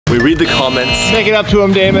We read the comments. Make it up to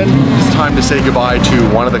him, Damon. It's time to say goodbye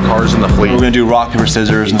to one of the cars in the fleet. We're gonna do rock, paper,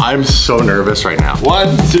 scissors. I'm so nervous right now.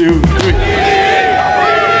 1, 2, 3.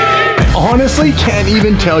 Honestly, can't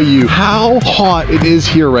even tell you how hot it is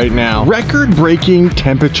here right now. Record-breaking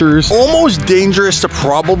temperatures. Almost dangerous to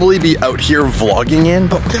probably be out here vlogging in,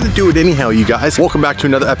 but we're gonna do it anyhow, you guys. Welcome back to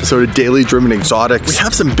another episode of Daily Driven Exotics. We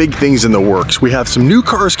have some big things in the works. We have some new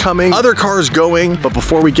cars coming, other cars going, but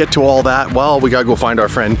before we get to all that, well, we gotta go find our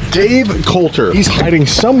friend Dave Coulter. He's hiding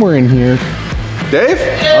somewhere in here. Dave?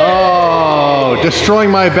 Oh,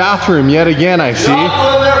 destroying my bathroom yet again, I see.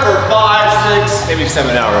 I'll go there for 5, 6, maybe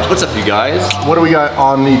 7 hours. What's up, you guys? What do we got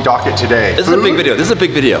on the docket today? This is a big video. This is a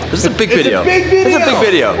big video. This is a big video. It's a big video. This is a big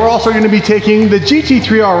video. We're also going to be taking the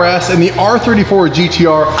GT3 RS and the R34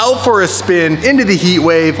 GTR Out for a spin into the heat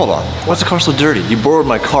wave. Hold on. Why's the car so dirty? You borrowed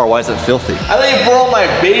my car. Why is it filthy? I let you borrow my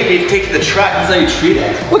baby to take to the track. That's how you treat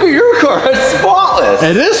it. Look at your car. It's spotless.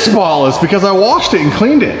 It is spotless because I washed it and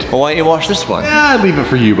cleaned it. Well, why don't you wash this one? I leave it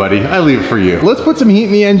for you, buddy. I leave it for you. Let's put some heat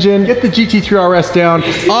in the engine, get the GT3 RS down.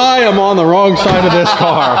 I am on the wrong side of this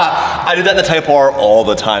car. I do that in the Type R all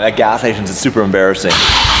the time. At gas stations, it's super embarrassing.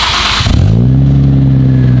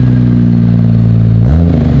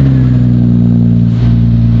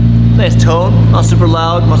 Nice tone, not super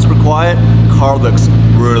loud, not super quiet. Car looks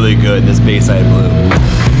really good in this Bayside blue.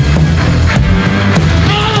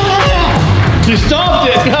 You stopped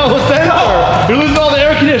it! No, sensor! You're losing all the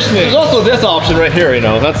air conditioning. There's also this option right here, you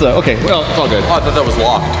know. That's okay, well, it's all good. Oh, I thought that was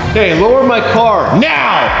locked. Hey, lower my car,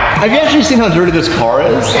 now! Have you actually seen how dirty this car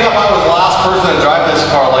is? Yeah, I was the last person to drive this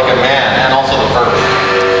car like a man, and also the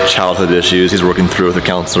first. Childhood issues, he's working through with the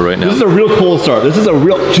counselor right now. This is a real cold start. This is a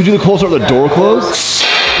real, to do the cold start with the door closed.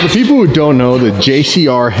 For people who don't know, the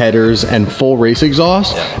JCR headers and full race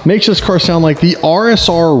exhaust makes this car sound like the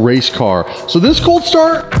RSR race car. So this cold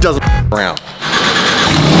start doesn't around.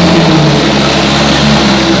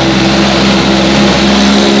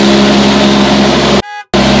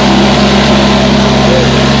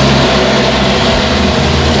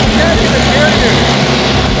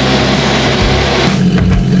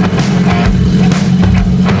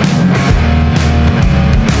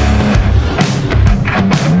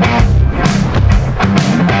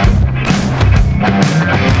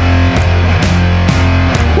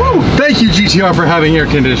 GTR for having air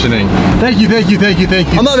conditioning. Thank you, thank you, thank you,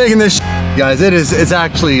 thank you. I'm not making this guys. It's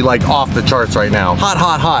actually like off the charts right now. Hot,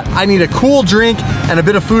 hot, hot. I need a cool drink and a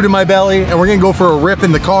bit of food in my belly, and we're gonna go for a rip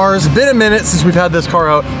in the cars. It's been a minute since we've had this car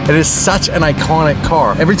out. It is such an iconic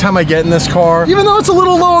car. Every time I get in this car, even though it's a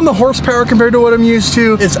little low on the horsepower compared to what I'm used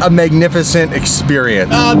to, it's a magnificent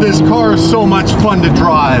experience. This car is so much fun to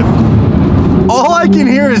drive. All I can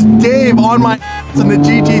hear is Dave on my in the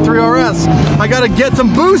GT3 RS. I gotta get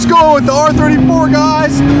some boost going with the R34,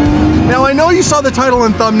 guys. Now, I know you saw the title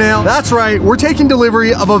and thumbnail. That's right, we're taking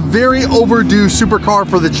delivery of a very overdue supercar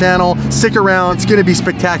for the channel. Stick around, it's gonna be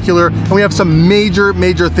spectacular. And we have some major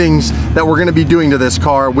things that we're gonna be doing to this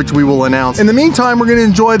car, which we will announce. In the meantime, we're gonna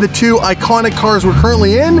enjoy the 2 iconic cars we're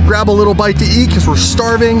currently in, grab a little bite to eat because we're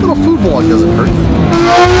starving. A little food vlog doesn't hurt.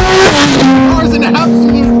 The car's an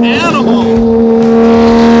absolute animal.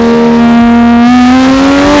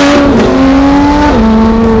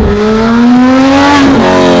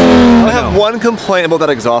 One complaint about that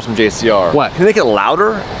exhaust from JCR. What? Can you make it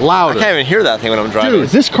louder? Louder. I can't even hear that thing when I'm driving. Dude,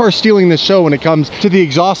 this car's stealing the show when it comes to the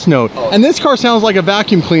exhaust note. And this car sounds like a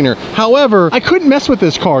vacuum cleaner. However, I couldn't mess with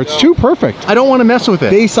this car. It's too perfect. I don't want to mess with it.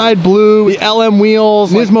 Bayside blue, the LM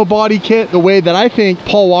wheels, Nismo body kit, the way that I think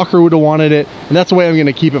Paul Walker would have wanted it. And that's the way I'm going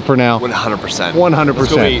to keep it for now. 100%.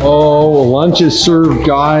 100%. Oh, lunch is served,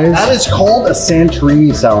 guys. That is called a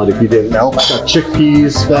Santorini salad, if you didn't know. Got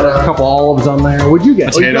chickpeas, got a couple olives on there. What'd you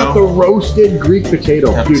get? Potato. Oh, you got the roasted Greek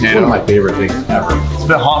potato. Dude, it's one of my favorite things ever. It's a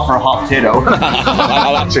bit hot for a hot potato.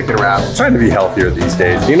 Chicken wrap. I'm trying to be healthier these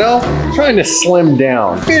days, you know? Trying to slim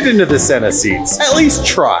down. Fit into the Senna seats. At least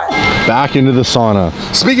try. Back into the sauna.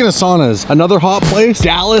 Speaking of saunas, another hot place,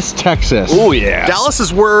 Dallas, Texas. Oh yeah. Dallas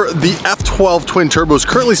is where the F12 twin turbo is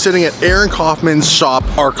currently sitting at Aaron Kaufman's shop,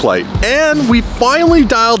 Arclight. And we finally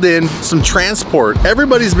dialed in some transport.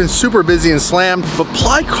 Everybody's been super busy and slammed, but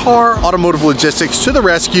Ply Car Automotive Logistics to the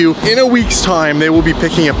rescue. In a week's time, they will be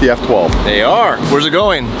picking up the F12. They are. Where's it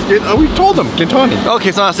going? We told them, Gintani. Okay,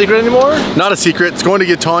 it's not a secret anymore? Not a secret, it's going to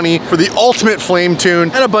Gintani for the ultimate flame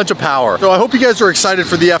tune and a bunch of power. So I hope you guys are excited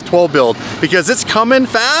for the F12 build because it's coming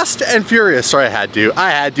fast and furious. Sorry, I had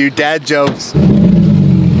to, dad jokes.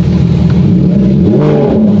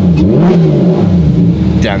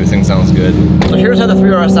 Damn, this thing sounds good. So here's how the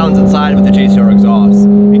 3RS sounds inside with the JCR exhaust,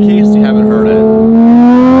 in case you haven't heard it.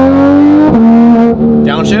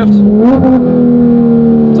 Downshift.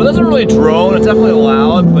 So doesn't really drone, it's definitely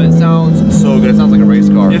loud, but it sounds so good. It sounds like a race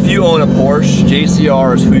car. If you own a Porsche,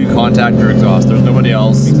 JCR is who you contact for exhaust. There's nobody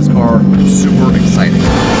else. Makes this car super exciting.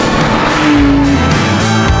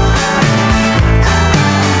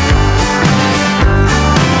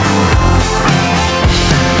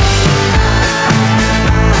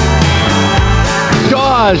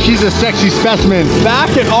 She's a sexy specimen.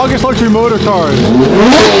 Back at August Luxury Motor Cars.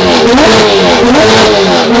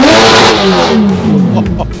 What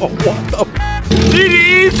the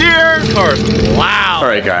DD's here! Cars, wow!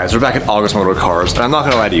 Alright guys, we're back at August Motor Cars, and I'm not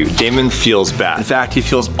gonna lie to you, Damon feels bad. In fact, he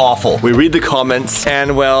feels awful. We read the comments,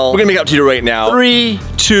 and well, we're gonna make it up to you right now. 3,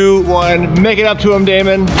 2, 1, make it up to him,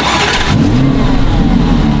 Damon.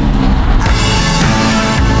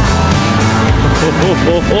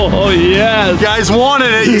 Oh, yes. You guys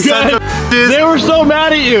wanted it. You said they were so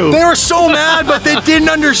mad at you. They were so mad, but they didn't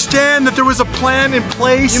understand that there was a plan in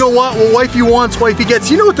place. You know what? What wifey wants, wifey gets.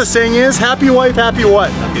 You know what the saying is? Happy wife, happy what?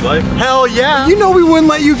 Happy life. Hell yeah. You know we wouldn't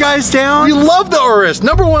let you guys down. We love the Urus.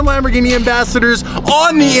 #1 Lamborghini ambassadors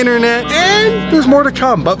on the internet. And there's more to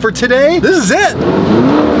come. But for today, this is it.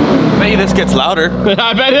 I bet you this gets louder.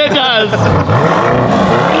 I bet it does.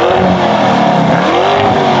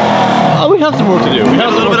 We have some work to do. We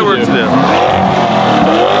have a little bit of work to do.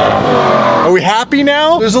 Are we happy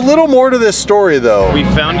now? There's a little more to this story though. We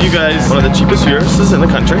found you guys one of the cheapest Uruses in the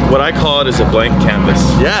country. What I call it is a blank canvas.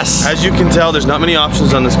 Yes. As you can tell, there's not many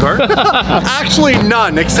options on this car. Actually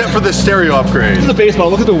none, except for the stereo upgrade. This is a baseball.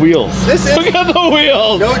 Look at the wheels. Look at the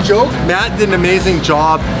wheels. No joke. Matt did an amazing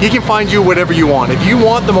job. He can find you whatever you want. If you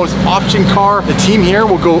want the most option car, the team here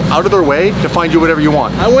will go out of their way to find you whatever you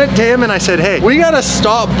want. I went to him and I said, hey, we gotta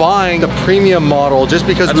stop buying the premium model just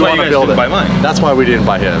because we want to build it. Buy mine. That's why we didn't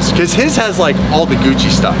buy his. Because his has like all the Gucci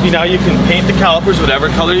stuff. You know, you can paint the calipers whatever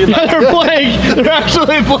color you like. They're blank. They're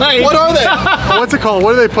actually blank. What are they? What's it called?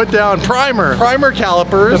 What do they put down? Primer. Primer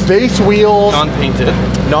calipers. The base wheels. Non-painted.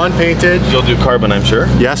 Non-painted. You'll do carbon, I'm sure.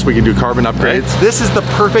 Yes, we can do carbon upgrades. Right. This is the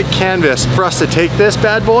perfect canvas for us to take this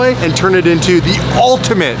bad boy and turn it into the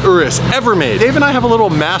ultimate Urus ever made. Dave and I have a little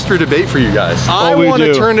master debate for you guys. I want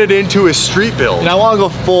to turn it into a street build. And I want to go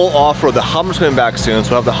full off-road. The Hummer's coming back soon, so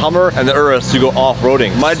we'll have the Hummer and the Urus to go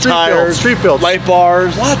off-roading. Mud tires, street build, light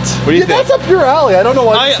bars. What? What do you think? That's up your alley. I don't know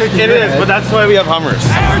why you're shaking your head. It is, but that's why we have Hummers.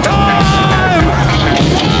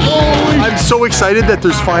 I'm so excited that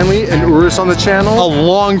there's finally an Urus on the channel. A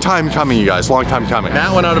long time coming, you guys, long time coming.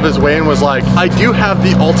 Matt went out of his way and was like, I do have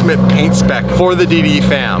the ultimate paint spec for the DD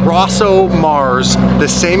fam. Rosso Mars, the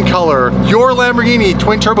same color your Lamborghini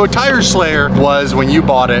twin turbo tire slayer was when you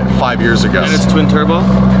bought it 5 years ago. And it's twin turbo?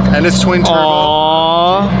 And it's twin turbo.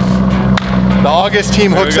 Aww. The August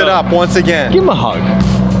team hooks it up once again. Give him a hug.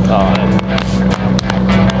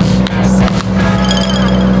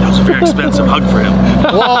 Very expensive hug for him.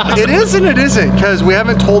 Well, it is and it isn't, because we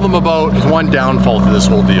haven't told them about one downfall to this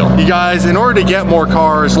whole deal. You guys, in order to get more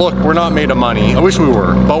cars, look, we're not made of money. I wish we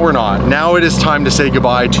were, but we're not. Now it is time to say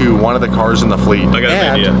goodbye to one of the cars in the fleet. I got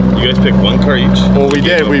an idea. You guys pick one car each? Well, we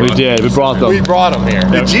did. We brought them. We brought them here.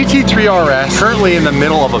 The GT3 RS, currently in the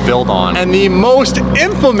middle of a build on, and the most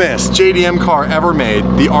infamous JDM car ever made,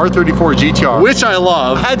 the R34 GTR, which I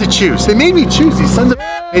love. I had to choose. They made me choose. These sons of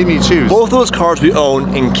made me choose. Both of those cars we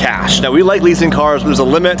own in cash. Now we like leasing cars, but there's a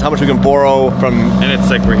limit to how much we can borrow from. And it's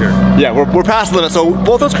like we're here. Yeah, we're past the limit. So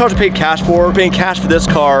both those cars are paid cash for. We're paying cash for this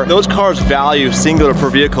car. Those cars' value singular per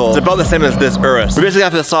vehicle is about the same as this Urus. We basically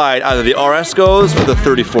have to decide either the RS goes or the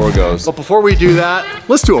 34 goes. But before we do that,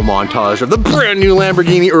 let's do a montage of the brand new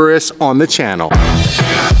Lamborghini Urus on the channel.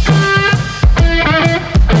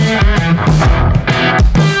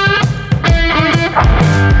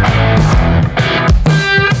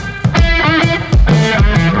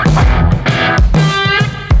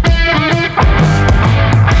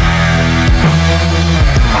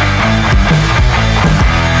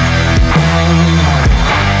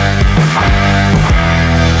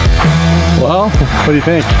 What do you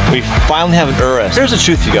think? We finally have an Urus. Here's the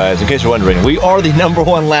truth, you guys, in case you're wondering. We are the #1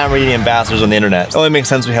 Lamborghini ambassadors on the internet. It only makes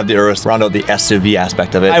sense we have the Urus, round out the SUV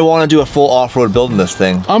aspect of it. I want to do a full off-road build in this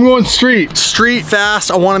thing. I'm going street. Street, fast.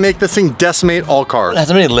 I want to make this thing decimate all cars. Has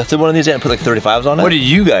anybody lifted one of these yet and put like 35s on it? What do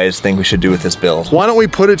you guys think we should do with this build? Why don't we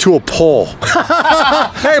put it to a pole?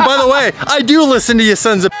 Hey, by the way, I do listen to you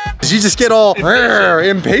sons of You just get all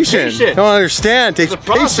impatient. Don't understand. It takes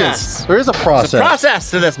patience. There is a process. There's a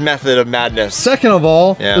process to this method of madness. Second of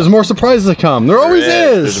all, there's more surprises to come. There always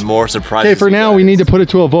is. There's more surprises. Okay, for now, we need to put it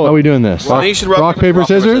to a vote. How are we doing this? Rock, paper,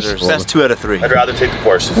 scissors? That's 2 out of 3. I'd rather take the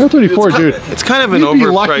Porsche. R34, dude. It's kind of an overpriced. overpriced. You'd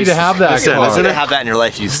be lucky to have that car. You're gonna have that in your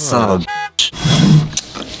life, you son of a bitch.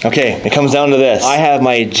 Okay, it comes down to this. I have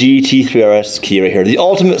my GT3 RS key right here. The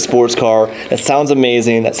ultimate sports car that sounds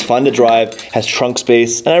amazing, that's fun to drive, has trunk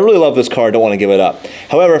space, and I really love this car. I don't want to give it up.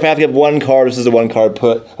 However, if I have to get one card, this is the one card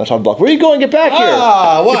put on top of the block. Where are you going? Get back here.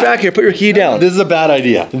 What? Get back here. Put your key down. This is a bad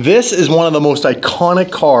idea. This is one of the most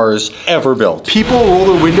iconic cars ever built. People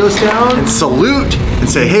roll their windows down and salute and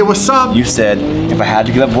say, hey, what's up? You said if I had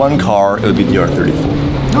to give up one car, it would be the R34.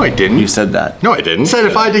 No, I didn't. You said that. No, I didn't. I said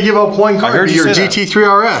if I had to give up one car, it'd be your GT3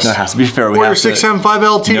 RS. No, it has to be fair. Or your 675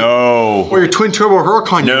 LT. No. Or your twin turbo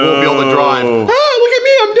Huracan you won't be able to drive. Ah, look at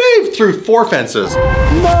me, I'm Dave. Through 4 fences.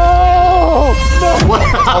 No!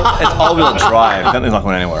 It's all-wheel drive. Bentley's not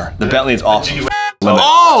going anywhere. The Bentley is off.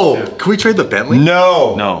 Oh! Can we trade the Bentley?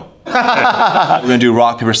 No. No. We're gonna do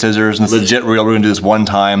rock, paper, scissors, and it's legit real. We're gonna do this one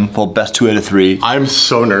time, full best 2 out of 3. I'm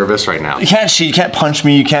so nervous right now. You can't cheat, you can't punch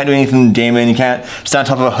me, you can't do anything, Damon. You can't stand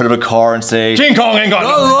on top of a hood of a car and say, King Kong ain't got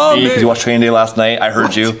nothing. Because you watched Training Day last night, I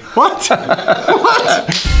heard you. What?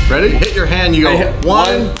 What? Ready? Hit your hand, you go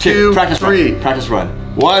 1, 2, practice 3. Run. Practice run.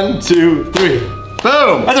 1, 2, 3.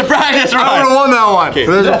 Boom! That's a practice run! I would've won that one. Okay.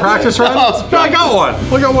 So there's a practice run? No, I got one.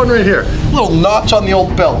 I got one right here. Little notch on the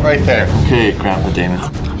old belt right there. Okay, Grandpa Damon.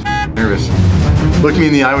 Nervous. Look me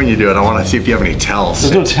in the eye when you do it. I want to see if you have any tells.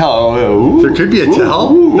 There's no tell. Ooh. There could be a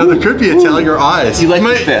tell. No, there could be a tell. Your eyes. You like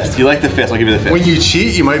the fist. You like the fist. I'll give you the fist. When you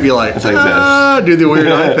cheat, you might be like, it's like this. Do the weird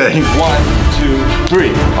eye thing. 1, 2, 3.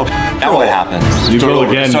 Okay, now what happens? You go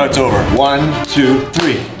again. Starts over. 1, 2,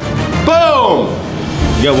 3. Boom!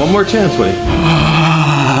 You got one more chance, buddy.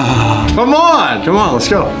 Come on. Come on, let's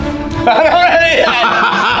go.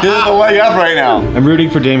 This is the way up right now. I'm rooting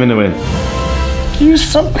for Damon to win.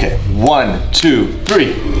 Okay. 1, 2,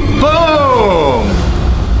 3. Boom!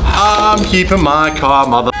 I'm keeping my car,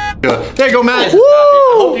 mother. There you go, Matt. Woo!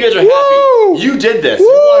 I hope you guys are happy. You did this. You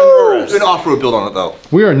won an Urus. An off-road build on it though.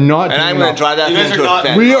 We are not and I'm going to drive that thing into a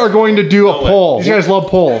fence. We are going to do a poll. These guys love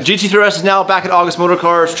polls. GT3 RS is now back at August Motor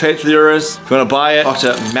Cars. Trade for the Urus. If you want to buy it, talk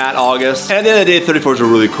to Matt August. And at the end of the day, 34 is a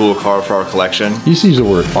really cool car for our collection. You see the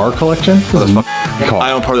word our collection?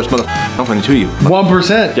 I own part of this motherfucking company to you.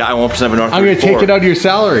 1%. Yeah, I own 1% of an R34. I'm going to take it out of your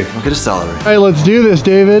salary. I'll get a salary. Hey, let's do this,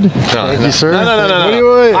 David. Thank you, sir. No. What do you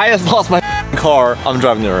want? I just lost my car. I'm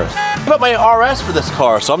driving the Urus. I bought my RS for this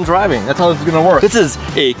car, so I'm driving. That's how this is gonna work. This is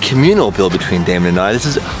a communal build between Damon and I. This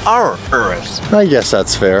is our Urus. I guess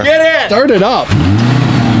that's fair. Get in! Start it up.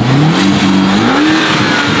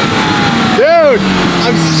 Dude,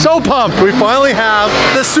 I'm so pumped. We finally have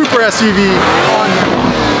the super SUV on.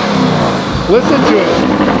 Listen to it.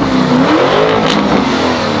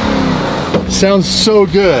 Sounds so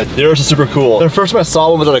good. The Urus is super cool. The first time I saw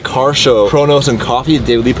one was at a car show. Kronos and Coffee that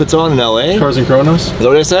David Lee puts on in LA. Cars and Kronos? Is that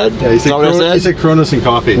what I said? Yeah, he said Kronos and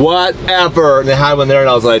Coffee. Whatever. And they had one there and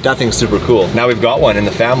I was like, that thing's super cool. Now we've got one in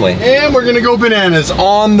the family. And we're gonna go bananas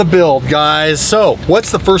on the build, guys. So,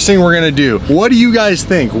 what's the first thing we're gonna do? What do you guys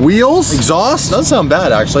think? Wheels? Exhaust? Doesn't sound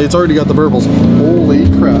bad, actually. It's already got the burbles. Holy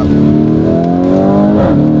crap.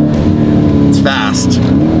 It's fast.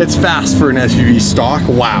 It's fast for an SUV stock.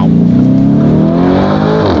 Wow.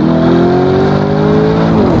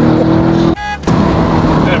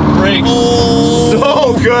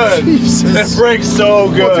 So good. Jesus. It brakes so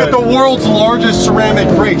good. Well, it's got the world's largest ceramic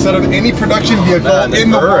brakes out of any production vehicle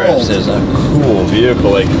in the world. This is a cool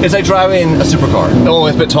vehicle. It's like driving a supercar,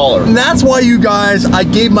 only a bit taller. And that's why, you guys, I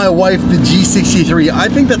gave my wife the G63. I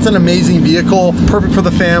think that's an amazing vehicle, perfect for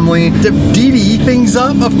the family. To DDE things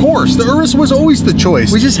up, of course. The Urus was always the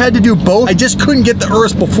choice. We just had to do both. I just couldn't get the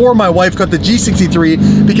Urus before my wife got the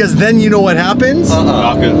G63 because then you know what happens?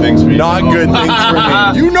 Not good things for you. Not good things for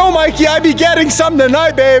me. You know, Mikey, I be getting something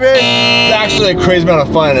tonight, baby. It's actually a crazy amount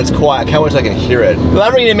of fun and it's quiet. I can't wait till I can hear it.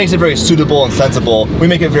 Lamborghini makes it very suitable and sensible. We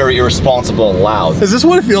make it very irresponsible and loud. Is this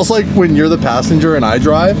what it feels like when you're the passenger and I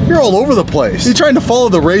drive? You're all over the place. You trying to follow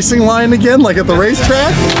the racing line again, like at the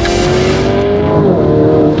racetrack?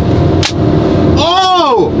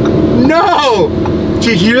 Oh! No!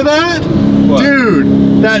 Did you hear that? What?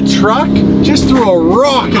 Dude, that truck just threw a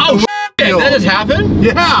rock at the windshield. That just happened?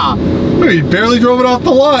 Yeah. He barely drove it off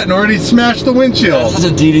the lot and already smashed the windshield. That's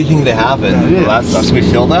such a DD thing to happen. Yeah, well, that sucks. Can we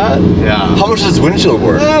feel that? Yeah. How much does this windshield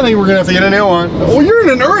worth? I think we're gonna have to get a new one. Oh, you're in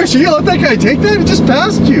an Urus. You gonna let that guy take that? It just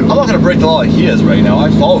passed you. I'm not gonna break the law like he is right now.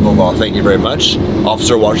 I follow the law, thank you very much.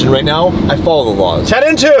 Officer watching right now, I follow the laws. 10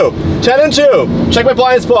 and 2. 10 and 2. Check my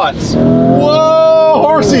blind spots. Whoa,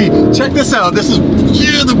 horsey. Check this out. This is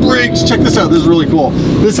Yeah, the brakes. Check this out. This is really cool.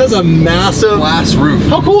 This has a massive glass roof.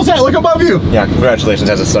 How cool is that? Look above you. Yeah, congratulations,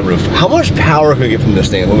 it has a sunroof. How much power can we get from this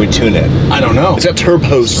thing when we tune it? I don't know. It's got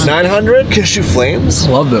turbos. 900? Can it shoot flames? I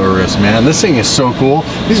love the Urus, man. This thing is so cool.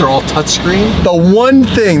 These are all touchscreen. The one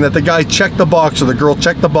thing that the guy checked the box, or the girl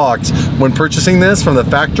checked the box when purchasing this from the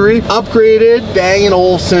factory, upgraded Bang &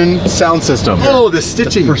 Olufsen sound system. Oh, the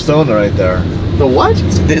stitching. Persona right there. The what?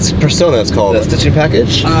 It's Persona, it's called. The stitching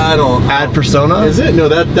package? I don't. Add Persona? Is it? No,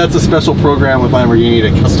 that's a special program with Lamborghini to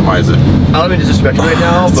customize it. I don't mean to disrespect you right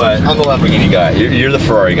now, but I'm the Lamborghini guy. You're the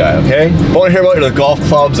Ferrari guy, okay? If I want to hear about your golf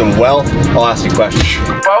clubs and wealth, I'll ask you questions.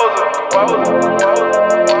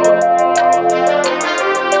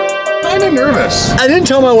 Kinda nervous. I didn't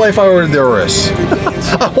tell my wife I ordered the Urus.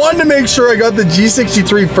 I wanted to make sure I got the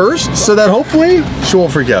G63 first, so that hopefully she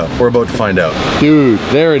won't freak out. We're about to find out. Dude,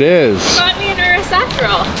 there it is. Got me an Urus after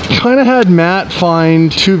all. Kind of had Matt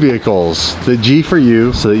find two vehicles. The G for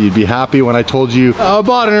you, so that you'd be happy when I told you, oh, I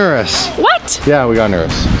bought an Urus. What? Yeah, we got an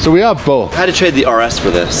Urus. So we have both. I had to trade the RS for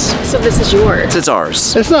this. So this is yours. It's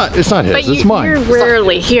ours. It's not his, But it's mine. you're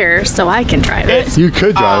rarely here, so I can drive it. You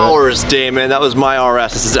could drive it. Ours, Damon. That was my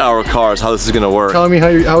RS. This is our cars. How this is gonna work. Telling me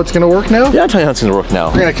how it's gonna work now? Yeah, I'll tell you how it's gonna work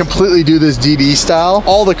now. We're gonna completely do this DD style.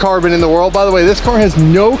 All the carbon in the world. By the way, this car has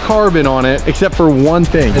no carbon on it except for one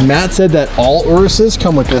thing. And Matt said that all Uruses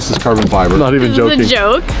come with this as carbon fiber. Not even joking. This is a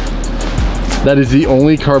joke. That is the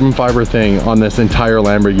only carbon fiber thing on this entire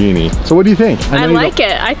Lamborghini. So what do you think? I like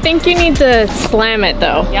it. I think you need to slam it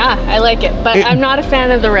though. Yeah, I like it, but I'm not a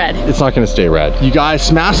fan of the red. It's not gonna stay red. You guys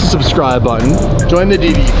smash the subscribe button. Join the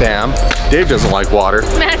DD fam. Dave doesn't like water.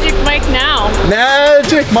 Magic Mike now.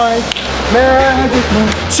 Magic Mike. Magic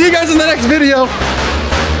Mike. See you guys in the next video.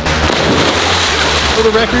 For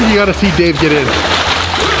the record, you gotta see Dave get in.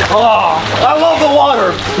 Oh, I love the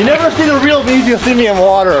water. You never see the real me, you'll see me in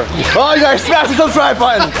water. Oh, you guys, smash the subscribe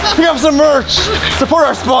button. Pick up some merch. Support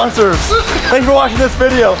our sponsors. Thanks for watching this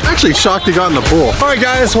video. Actually shocked he got in the pool. All right,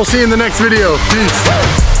 guys, we'll see you in the next video. Peace.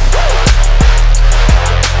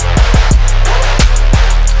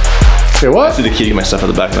 Okay, what? I see the key to get my stuff out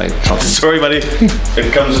of the back of my trunk. Sorry, buddy.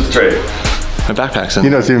 It comes with the tray. My backpack's in. You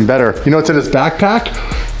know what's even better? You know what's in his backpack?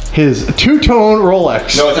 His two-tone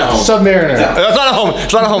Rolex. No, it's at home. Submariner. It's not at home.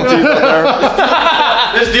 It's not at home, Steve.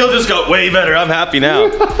 This deal just got way better. I'm happy now.